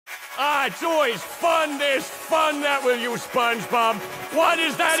Ah, it's always fun this, fun that with you, SpongeBob. What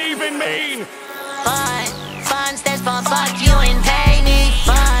does that even mean? Fun, fun stands for fuck you and pay me.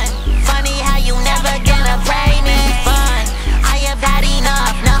 Fun, funny how you never gonna pray me. Fun, I have had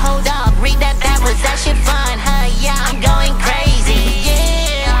enough, now hold up, read that was that shit fun. Huh, yeah, I'm going crazy,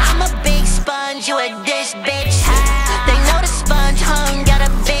 yeah. I'm a big sponge, you a dish, bitch. They know the sponge hung, got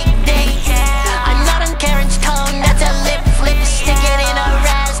a big dick. I'm not on Karen's tongue, that's a lip flip. Stick it in her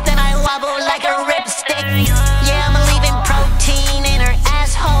ass, then I wobble like a ripstick. Yeah, I'm leaving protein in her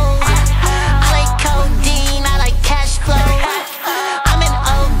asshole. I like codeine, I like cash flow. I'm an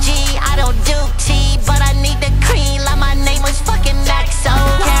OG, I don't do tea, but I need the cream like my name was fucking Maxo.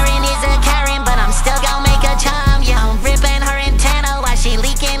 Karen is a Karen, but I'm still gonna make a charm. Yeah, I'm ripping her antenna while she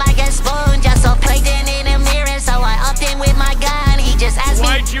leaking like a spoon. Just so plugged in the mirror, so I upped in with my gun. He just asked me,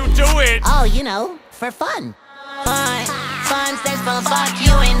 why'd you do it? Oh, you know, for fun. Fun, fun stands for fuck you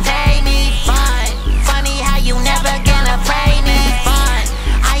and pay me. Fun, funny how you never gonna pray me. Fun,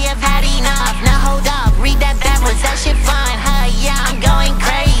 I have had enough, now hold up, read that was that shit fun. Huh, yeah, I'm going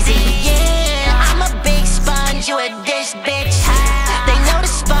crazy, yeah. I'm a big sponge, you a dish, bitch. They know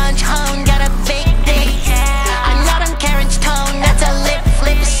the sponge hung, got a big dick. I'm not on Karen's tongue, that's a lip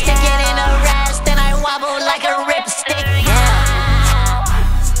flip. Stick it in her ass, then I wobble like a ripstick, yeah.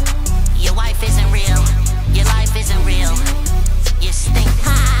 Your wife isn't real, your life isn't real. You stink.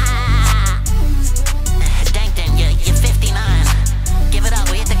 Dang then, you're 59. Give it up,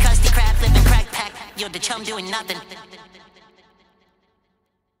 we hit the Krusty Krab, flipping crack pack. You're the chum doing nothing.